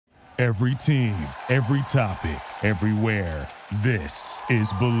Every team, every topic, everywhere. This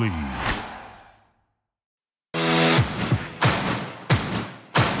is Believe.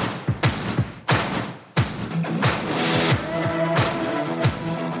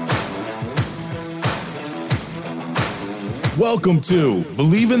 Welcome to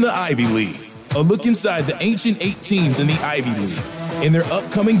Believe in the Ivy League, a look inside the ancient 8 teams in the Ivy League and their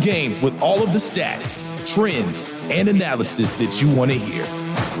upcoming games with all of the stats, trends, and analysis that you want to hear.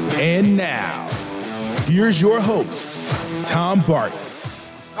 And now, here's your host, Tom Barton.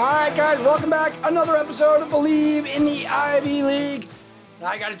 All right, guys, welcome back. Another episode of Believe in the Ivy League. Now,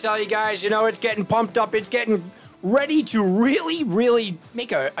 I got to tell you guys, it's getting pumped up. It's getting ready to really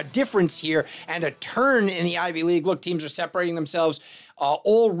make a difference here and a turn in the Ivy League. Look, teams are separating themselves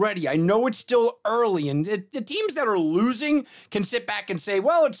already. I know it's still early, and the teams that are losing can sit back and say,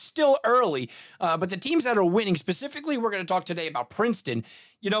 well, it's still early. But the teams that are winning, specifically, we're going to talk today about Princeton.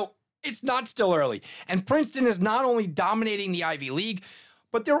 It's not still early. And Princeton is not only dominating the Ivy League,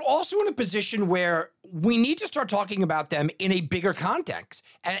 but they're also in a position where we need to start talking about them in a bigger context.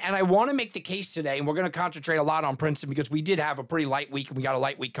 And I want to make the case today, and we're going to concentrate a lot on Princeton because we did have a pretty light week, and we got a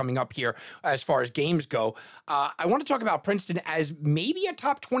light week coming up here as far as games go. I want to talk about Princeton as maybe a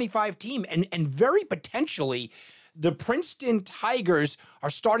top 25 team, and very potentially the Princeton Tigers are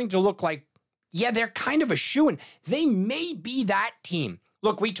starting to look like, they're kind of a shoo-in. They may be that team.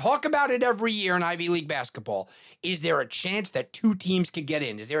 Look, we talk about it every year in Ivy League basketball. Is there a chance that 2 teams can get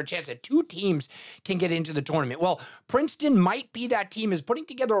in? Is there a chance that 2 teams can get into the tournament? Well, Princeton might be that team, is putting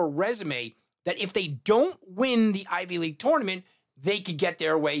together a resume that if they don't win the Ivy League tournament, they could get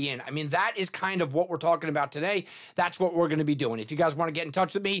their way in. I mean, that is kind of what we're talking about today. That's what we're going to be doing. If you guys want to get in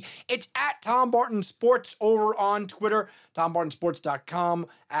touch with me, it's at Tom Barton Sports over on Twitter, TomBartonSports.com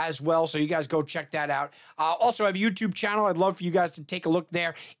as well. So you guys go check that out. Also, I have a YouTube channel. I'd love for you guys to take a look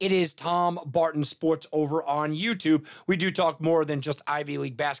there. It is Tom Barton Sports over on YouTube. We do talk more than just Ivy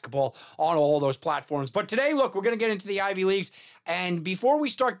League basketball on all those platforms. But today, look, we're going to get into the Ivy Leagues. And before we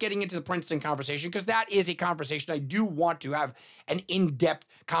start getting into the Princeton conversation, because that is a conversation I do want to have an in-depth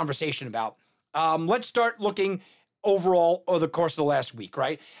conversation about, let's start looking overall over the course of the last week,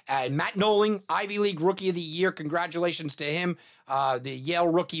 right? Matt Nolan, Ivy League Rookie of the Year. Congratulations to him. The Yale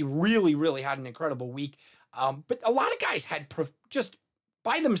rookie really had an incredible week. But a lot of guys had just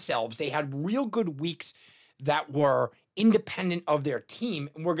by themselves, they had real good weeks that were independent of their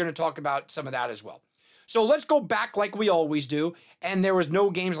team. And we're going to talk about some of that as well. So let's go back like we always do. And there was no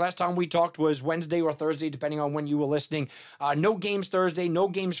games. Last time we talked was Wednesday or Thursday, depending on when you were listening. No games Thursday, no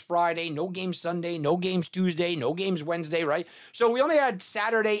games Friday, no games Sunday, no games Tuesday, no games Wednesday, right? So we only had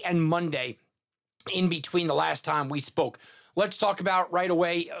Saturday and Monday in between the last time we spoke. Let's talk about right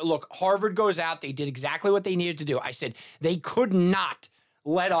away. Look, Harvard goes out. They did exactly what they needed to do. I said they could not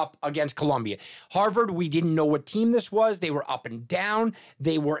let up against Columbia. Harvard, we didn't know what team this was. They were up and down.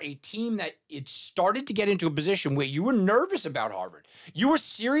 They were a team that it started to get into a position where you were nervous about Harvard. You were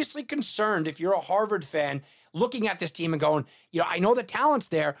seriously concerned if you're a Harvard fan looking at this team and going, I know the talent's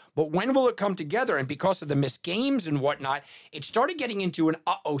there, but when will it come together? And because of the missed games and whatnot, it started getting into an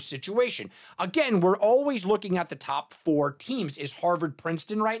uh-oh situation. Again, we're always looking at the top 4 teams. Is Harvard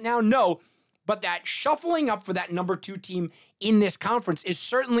Princeton right now? No. But that shuffling up for that number 2 team in this conference is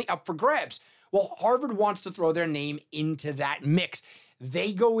certainly up for grabs. Well, Harvard wants to throw their name into that mix.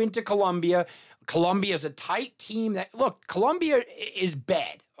 They go into Columbia. Columbia is a tight team Columbia is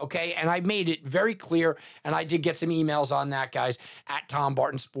bad, okay? And I made it very clear, and I did get some emails on that, guys, at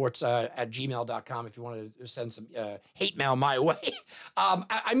TomBartonSports at gmail.com if you want to send some hate mail my way.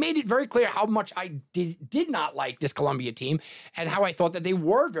 I made it very clear how much I did not like this Columbia team and how I thought that they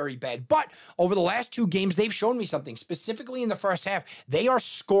were very bad. But over the last 2 games, they've shown me something. Specifically in the first half, they are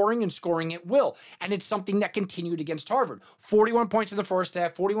scoring and scoring at will. And it's something that continued against Harvard. 41 points in the first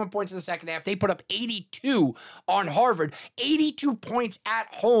half, 41 points in the second half. They put up 82 on Harvard. 82 points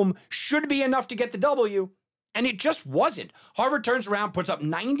at home should be enough to get the W, and it just wasn't. Harvard turns around, puts up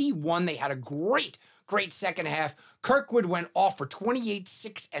 91. They had a great second half. Kirkwood went off for 28,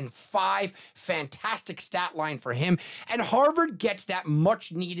 6, and 5. Fantastic stat line for him. And Harvard gets that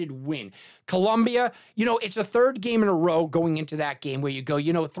much-needed win. Columbia, it's a 3rd game in a row going into that game where you go,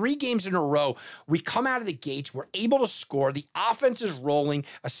 3 games in a row, we come out of the gates, we're able to score, the offense is rolling,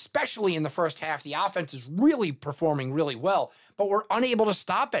 especially in the first half. The offense is really performing really well, but we're unable to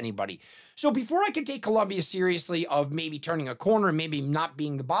stop anybody. So before I can take Columbia seriously of maybe turning a corner, maybe not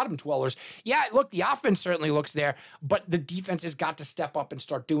being the bottom dwellers, the offense certainly looks there, but the defense has got to step up and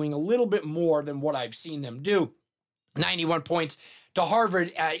start doing a little bit more than what I've seen them do. 91 points to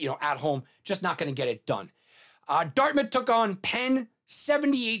Harvard, at home, just not going to get it done. Dartmouth took on Penn.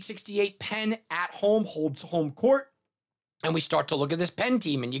 78-68, Penn at home holds home court. And we start to look at this Penn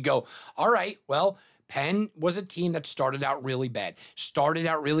team and you go, all right, well, Penn was a team that started out really bad, started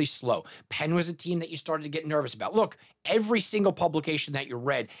out really slow. Penn was a team that you started to get nervous about. Look, every single publication that you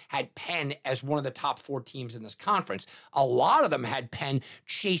read had Penn as one of the top 4 teams in this conference. A lot of them had Penn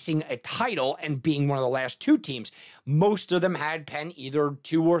chasing a title and being one of the last 2 teams. Most of them had Penn either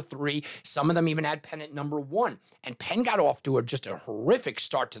 2 or 3. Some of them even had Penn at number 1. And Penn got off to just a horrific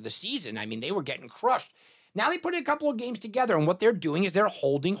start to the season. I mean, they were getting crushed. Now they put a couple of games together, and what they're doing is they're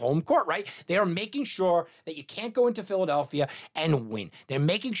holding home court, right? They are making sure that you can't go into Philadelphia and win. They're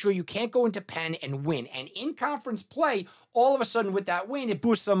making sure you can't go into Penn and win. And in conference play, all of a sudden with that win, it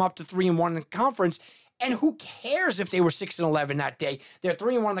boosts them up to 3-1 in the conference. And who cares if they were 6-11 that day? They're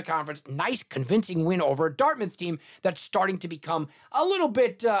 3-1 in the conference. Nice, convincing win over a Dartmouth team that's starting to become a little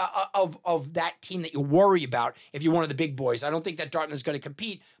bit of that team that you worry about if you're one of the big boys. I don't think that Dartmouth is going to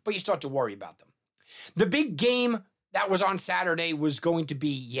compete, but you start to worry about them. The big game that was on Saturday was going to be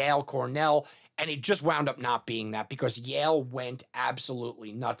Yale-Cornell, and it just wound up not being that because Yale went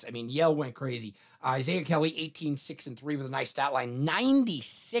absolutely nuts. I mean, Yale went crazy. Isaiah Kelly, 18-6-3 with a nice stat line,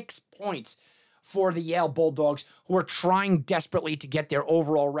 96 points for the Yale Bulldogs, who are trying desperately to get their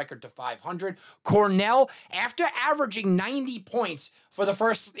overall record to 500. Cornell, after averaging 90 points for the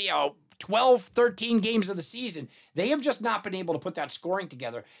first, 12, 13 games of the season, they have just not been able to put that scoring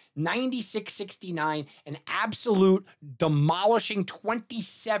together. 96-69, an absolute demolishing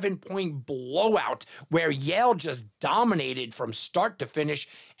 27-point blowout where Yale just dominated from start to finish.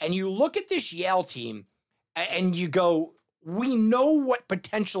 And you look at this Yale team and you go, we know what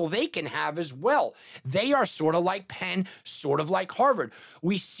potential they can have as well. They are sort of like Penn, sort of like Harvard.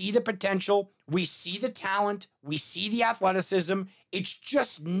 We see the potential, we see the talent, we see the athleticism. It's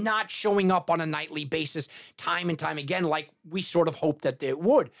just not showing up on a nightly basis time and time again like we sort of hoped that it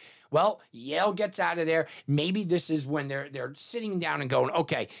would. Well, Yale gets out of there. Maybe this is when they're sitting down and going,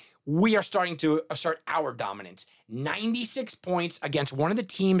 okay, we are starting to assert our dominance. 96 points against one of the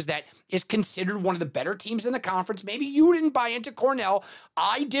teams that is considered one of the better teams in the conference. Maybe you didn't buy into Cornell.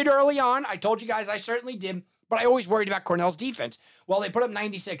 I did early on. I told you guys I certainly did, but I always worried about Cornell's defense. Well, they put up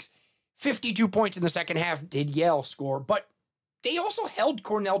 96, 52 points in the second half did Yale score, but they also held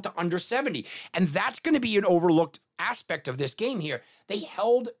Cornell to under 70, and that's going to be an overlooked aspect of this game here. They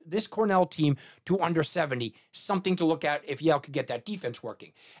held this Cornell team to under 70, something to look at if Yale could get that defense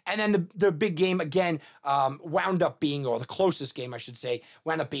working. And then the big game, again, wound up being, or the closest game, I should say,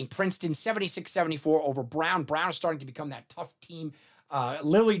 wound up being Princeton 76-74 over Brown. Brown is starting to become that tough team.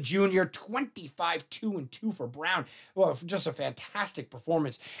 Lilly Jr., 25-2-2 for Brown. Well, just a fantastic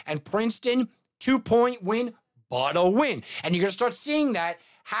performance. And Princeton, 2-point win, but a win. And you're going to start seeing that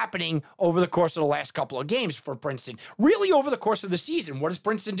happening over the course of the last couple of games for Princeton. Really over the course of the season. What is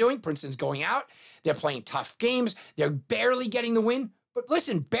Princeton doing? Princeton's going out. They're playing tough games. They're barely getting the win. But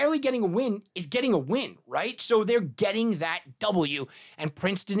listen, barely getting a win is getting a win, right? So they're getting that W. And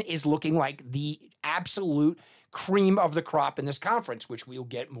Princeton is looking like the absolute cream of the crop in this conference, which we'll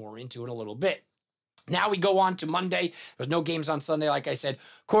get more into in a little bit. Now we go on to Monday. There's no games on Sunday, like I said.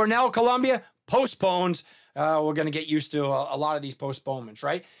 Cornell, Columbia, postpones. We're going to get used to a lot of these postponements,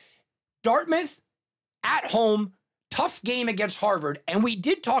 right? Dartmouth at home, tough game against Harvard. And we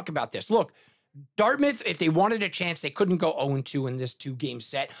did talk about this. Look, Dartmouth, if they wanted a chance, they couldn't go 0-2 in this 2-game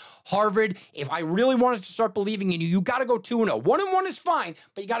set. Harvard, if I really wanted to start believing in you, you got to go 2-0. 1-1 is fine,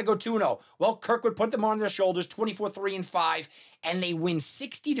 but you got to go 2-0. Well, Kirkwood put them on their shoulders, 24-3-5, and they win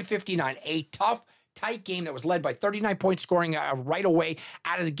 60-59. A tough, tight game that was led by 39-point scoring right away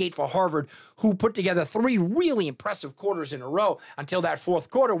out of the gate for Harvard, who put together 3 really impressive quarters in a row until that fourth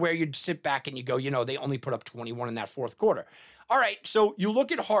quarter where you'd sit back and you go, they only put up 21 in that fourth quarter. All right, so you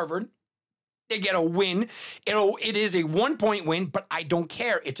look at Harvard. They get a win. It is a 1-point win, but I don't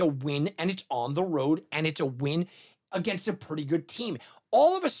care. It's a win, and it's on the road, and it's a win against a pretty good team.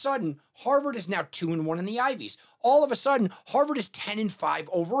 All of a sudden, Harvard is now 2-1 in the Ivies. All of a sudden, Harvard is 10-5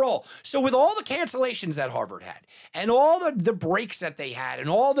 overall. So with all the cancellations that Harvard had, and all the breaks that they had, and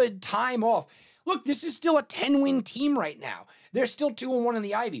all the time off, look, this is still a 10-win team right now. They're still 2-1 in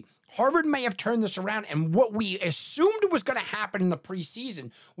the Ivy. Harvard may have turned this around, and what we assumed was going to happen in the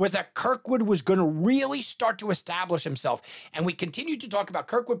preseason was that Kirkwood was going to really start to establish himself. And we continued to talk about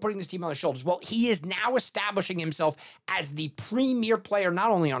Kirkwood putting this team on his shoulders. Well, he is now establishing himself as the premier player,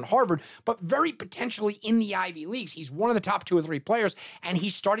 not only on Harvard, but very potentially in the Ivy Leagues. He's one of the top 2 or 3 players, and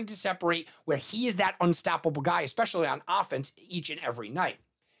he's starting to separate where he is that unstoppable guy, especially on offense, each and every night.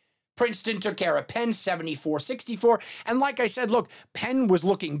 Princeton took care of Penn 74-64. And like I said, look, Penn was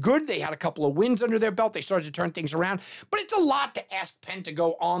looking good. They had a couple of wins under their belt. They started to turn things around. But it's a lot to ask Penn to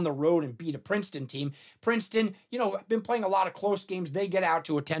go on the road and beat a Princeton team. Princeton, been playing a lot of close games. They get out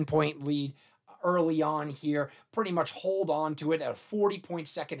to a 10-point lead early on here, pretty much hold on to it at a 40-point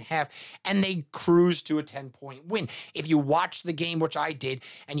second half, and they cruise to a 10-point win. If you watch the game, which I did,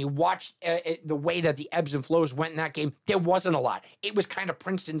 and you watched the way that the ebbs and flows went in that game, there wasn't a lot. It was kind of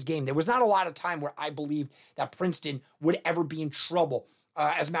Princeton's game. There was not a lot of time where I believed that Princeton would ever be in trouble.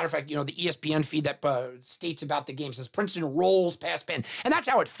 As a matter of fact, the ESPN feed that states about the game says Princeton rolls past Penn, and that's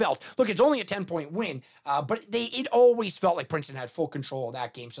how it felt. Look, it's only a 10-point win, but it always felt like Princeton had full control of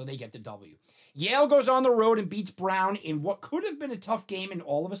that game, so they get the W. Yale goes on the road and beats Brown in what could have been a tough game, and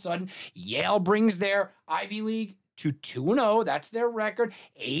all of a sudden, Yale brings their Ivy League to 2-0. That's their record,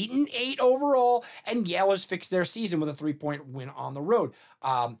 8-8 overall, and Yale has fixed their season with a 3-point win on the road.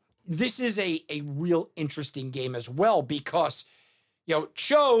 This is a real interesting game as well because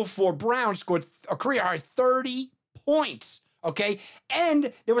Cho for Brown scored a career high 30 points. Okay.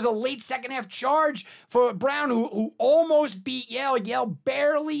 And there was a late second half charge for Brown who almost beat Yale. Yale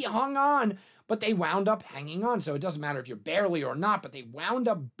barely hung on, but they wound up hanging on. So it doesn't matter if you're barely or not, but they wound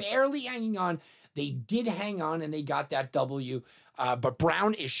up barely hanging on. They did hang on and they got that W. But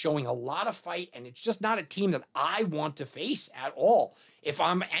Brown is showing a lot of fight, and it's just not a team that I want to face at all. If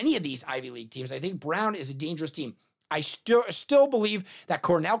I'm any of these Ivy League teams, I think Brown is a dangerous team. I still believe that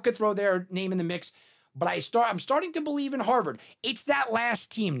Cornell could throw their name in the mix, but I'm starting to believe in Harvard. It's that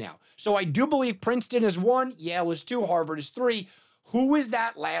last team now. So I do believe Princeton is 1, Yale is 2, Harvard is 3. Who is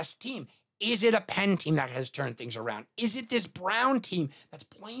that last team? Is it a Penn team that has turned things around? Is it this Brown team that's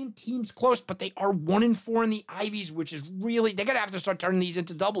playing teams close, but they are 1-4 in the Ivies, which is really, they're going to have to start turning these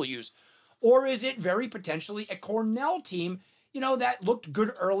into W's. Or is it very potentially a Cornell team that looked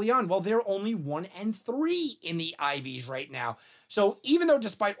good early on? Well, they're only 1-3 in the Ivies right now. So even though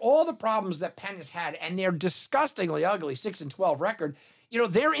despite all the problems that Penn has had and their disgustingly ugly 6-12 record,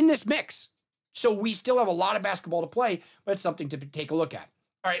 they're in this mix. So we still have a lot of basketball to play, but it's something to take a look at.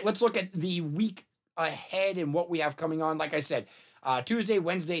 All right, let's look at the week ahead and what we have coming on. Like I said, Tuesday,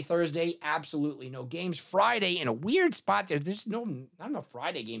 Wednesday, Thursday, absolutely no games. Friday, in a weird spot there. There's not enough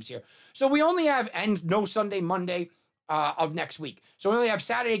Friday games here. So we only have, and no Sunday, Monday, of next week. So we only have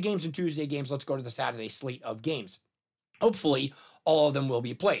Saturday games and Tuesday games. Let's go to the Saturday slate of games. Hopefully, all of them will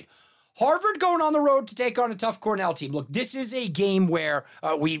be played. Harvard going on the road to take on a tough Cornell team. Look, this is a game where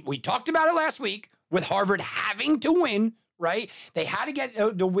we talked about it last week with Harvard having to win, right? They had to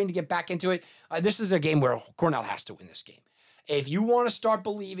get the win to get back into it. This is a game where Cornell has to win this game. If you want to start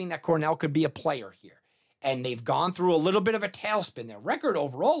believing that Cornell could be a player here, and they've gone through a little bit of a tailspin. Their record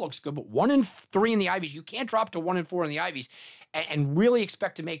overall looks good, but 1-3 in the Ivies. You can't drop to 1-4 in the Ivies and really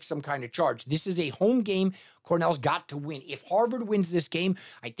expect to make some kind of charge. This is a home game. Cornell's got to win. If Harvard wins this game,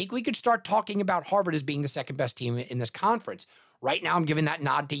 I think we could start talking about Harvard as being the second best team in this conference. Right now, I'm giving that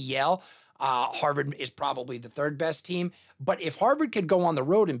nod to Yale. Harvard is probably the third best team. But if Harvard could go on the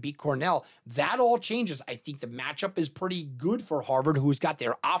road and beat Cornell, that all changes. I think the matchup is pretty good for Harvard, who's got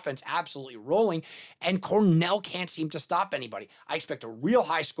their offense absolutely rolling, and Cornell can't seem to stop anybody. I expect a real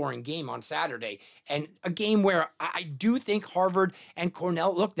high-scoring game on Saturday, and a game where I do think Harvard and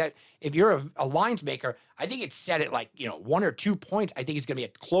Cornell, look, that if you're a lines maker, I think it's set at 1 or 2 points. I think it's going to be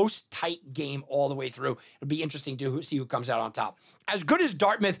a close, tight game all the way through. It'll be interesting to see who comes out on top. As good as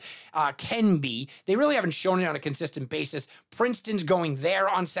Dartmouth can be, they really haven't shown it on a consistent basis. Princeton's going there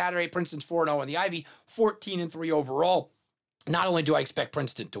on Saturday. Princeton's 4-0 in the Ivy, 14-3 overall. Not only do I expect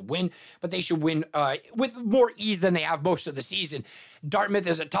Princeton to win, but they should win with more ease than they have most of the season. Dartmouth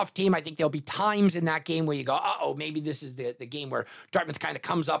is a tough team. I think there'll be times in that game where you go, maybe this is the game where Dartmouth kind of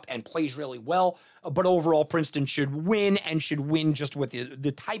comes up and plays really well. But overall, Princeton should win, and should win just with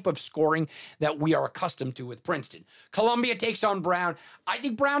the type of scoring that we are accustomed to with Princeton. Columbia takes on Brown. I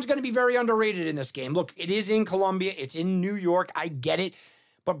think Brown's going to be very underrated in this game. Look, it is in Columbia. It's in New York. I get it.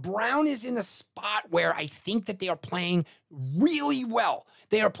 But Brown is in a spot where I think that they are playing really well.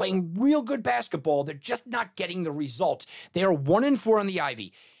 They are playing real good basketball. They're just not getting the results. They are 1-4 on the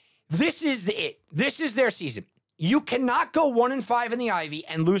Ivy. This is it. This is their season. You cannot go 1-5 in the Ivy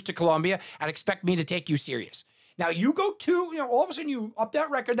and lose to Columbia and expect me to take you serious. Now, you go all of a sudden you up that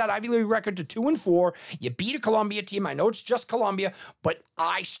record, that Ivy League record to 2-4. You beat a Columbia team. I know it's just Columbia, but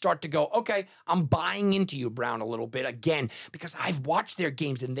I start to go, okay, I'm buying into you, Brown, a little bit again, because I've watched their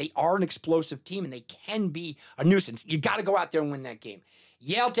games and they are an explosive team and they can be a nuisance. You got to go out there and win that game.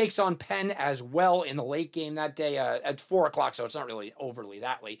 Yale takes on Penn as well in the late game that day at 4 o'clock, so it's not really overly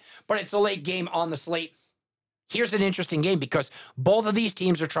that late, but it's a late game on the slate. Here's an interesting game because both of these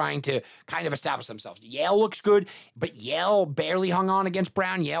teams are trying to kind of establish themselves. Yale looks good, but Yale barely hung on against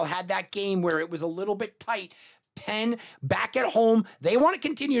Brown. Yale had that game where it was a little bit tight. Penn back at home. They want to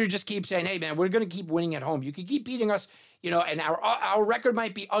continue to just keep saying, hey, man, we're going to keep winning at home. You can keep beating us, and our record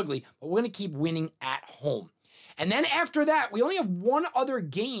might be ugly, but we're going to keep winning at home. And then after that, we only have one other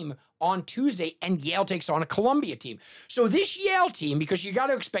game on Tuesday, and Yale takes on a Columbia team. So this Yale team, because you got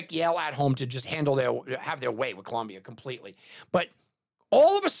to expect Yale at home to just have their way with Columbia completely. But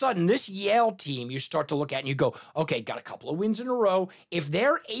all of a sudden, this Yale team, you start to look at and you go, okay, got a couple of wins in a row. If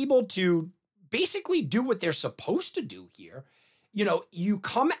they're able to basically do what they're supposed to do here, you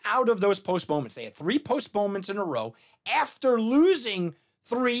come out of those postponements. They had 3 postponements in a row after losing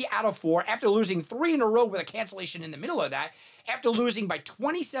 3 out of 4, after losing 3 in a row with a cancellation in the middle of that, after losing by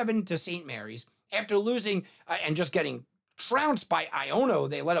 27 to St. Mary's, after losing and just getting trounced by Iona,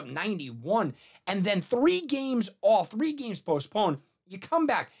 they let up 91, and then 3 games postponed. You come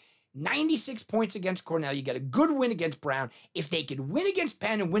back 96 points against Cornell. You get a good win against Brown. If they could win against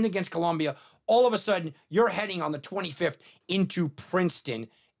Penn and win against Columbia, all of a sudden you're heading on the 25th into Princeton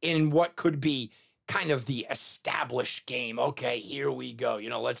in what could be kind of the established game. Okay, here we go.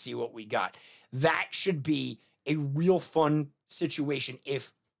 Let's see what we got. That should be a real fun situation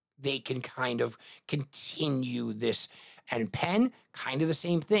if they can kind of continue this. And Penn, kind of the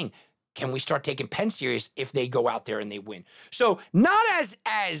same thing. Can we start taking Penn serious if they go out there and they win? So not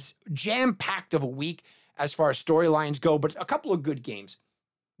as jam-packed of a week as far as storylines go, but a couple of good games.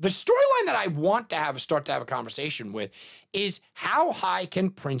 The storyline that I want to start to have a conversation with is how high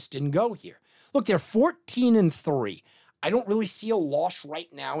can Princeton go here? Look, they're 14-3. I don't really see a loss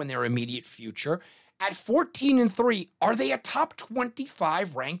right now in their immediate future. At 14-3, are they a top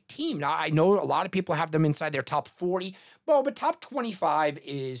 25 ranked team? Now, I know a lot of people have them inside their top 40, but top 25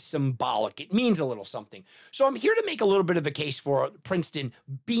 is symbolic. It means a little something. So I'm here to make a little bit of a case for Princeton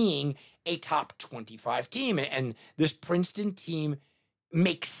being a top 25 team. And this Princeton team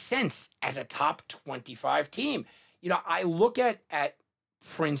makes sense as a top 25 team. I look at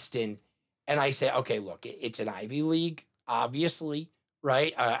Princeton and I say, okay, look, it's an Ivy League, obviously,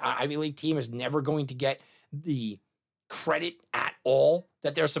 right? An Ivy League team is never going to get the credit at all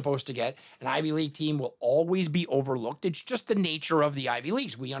that they're supposed to get. An Ivy League team will always be overlooked. It's just the nature of the Ivy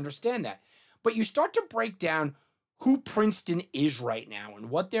Leagues. We understand that. But you start to break down who Princeton is right now and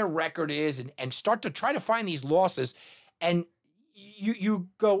what their record is and start to try to find these losses. And you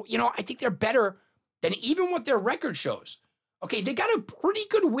go, I think they're better than even what their record shows. Okay, they got a pretty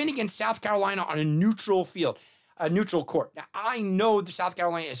good win against South Carolina on a neutral field, a neutral court. Now, I know that South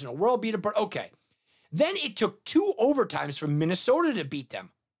Carolina isn't a world beater, but okay. Then it took 2 overtimes for Minnesota to beat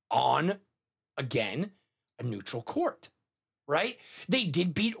them on, again, a neutral court, right? They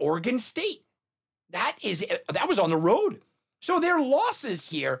did beat Oregon State. That was on the road. So their losses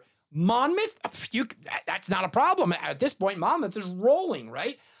here, Monmouth, that's not a problem. At this point, Monmouth is rolling,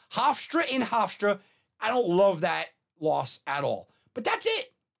 right? Hofstra in Hofstra, I don't love that loss at all. But that's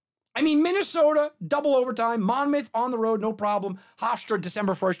it. I mean, Minnesota, double overtime. Monmouth on the road, no problem. Hofstra,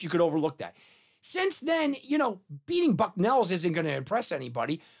 December 1st, you could overlook that. Since then, beating Bucknell's isn't going to impress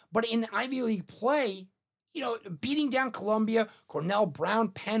anybody. But in Ivy League play, beating down Columbia, Cornell, Brown,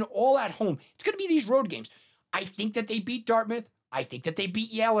 Penn, all at home. It's going to be these road games. I think that they beat Dartmouth. I think that they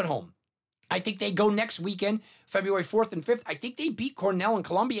beat Yale at home. I think they go next weekend, February 4th and 5th. I think they beat Cornell and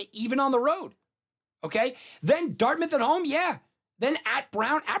Columbia even on the road. Okay? Then Dartmouth at home, yeah. Then at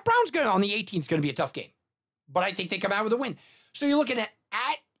Brown. At Brown's on the 18th is going to be a tough game. But I think they come out with a win. So you're looking at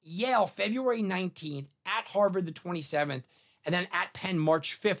Yale, February 19th, at Harvard the 27th, and then at Penn,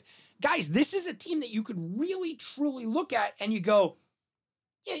 March 5th. Guys, this is a team that you could really, truly look at and you go,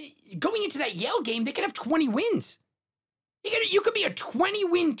 yeah, going into that Yale game, they could have 20 wins. You could be a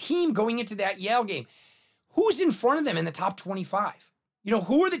 20-win team going into that Yale game. Who's in front of them in the top 25?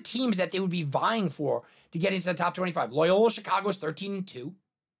 Who are the teams that they would be vying for to get into the top 25? Loyola Chicago's 13-2.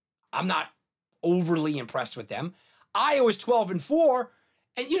 I'm not overly impressed with them. Iowa's 12-4.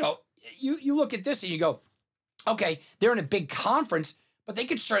 And, you look at this and you go, okay, they're in a big conference, but they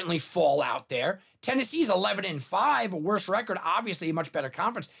could certainly fall out there. Tennessee's 11-5, a worse record, obviously a much better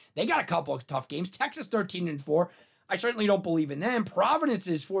conference. They got a couple of tough games. Texas 13-4. I certainly don't believe in them. Providence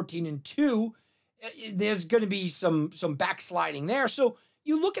is 14-2. There's going to be some backsliding there. So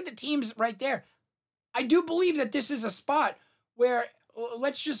you look at the teams right there. I do believe that this is a spot where,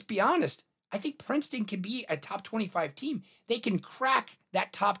 let's just be honest, I think Princeton can be a top 25 team. They can crack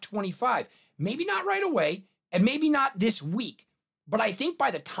that top 25. Maybe not right away, and maybe not this week. But I think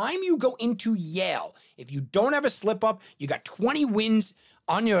by the time you go into Yale, if you don't have a slip up, you got 20 wins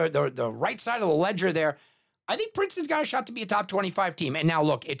on the right side of the ledger there. I think Princeton's got a shot to be a top 25 team. And now,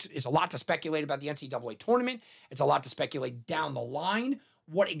 look, it's a lot to speculate about the NCAA tournament. It's a lot to speculate down the line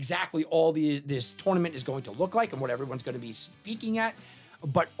what exactly all this tournament is going to look like and what everyone's going to be speaking at.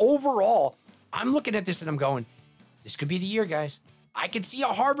 But overall, I'm looking at this and I'm going, this could be the year, guys. I can see a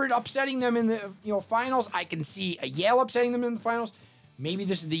Harvard upsetting them in the finals. I can see a Yale upsetting them in the finals. Maybe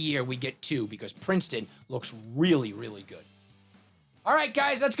this is the year we get 2 because Princeton looks really, really good. All right,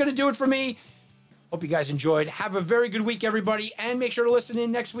 guys, that's going to do it for me. Hope you guys enjoyed. Have a very good week, everybody, and make sure to listen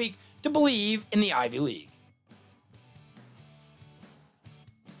in next week to Believe in the Ivy League.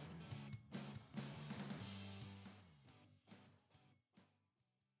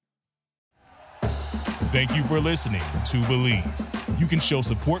 Thank you for listening to Believe. You can show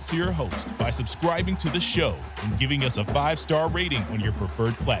support to your host by subscribing to the show and giving us a 5-star rating on your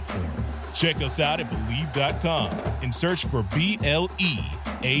preferred platform. Check us out at Believe.com and search for BLEAV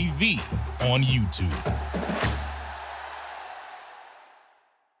on YouTube.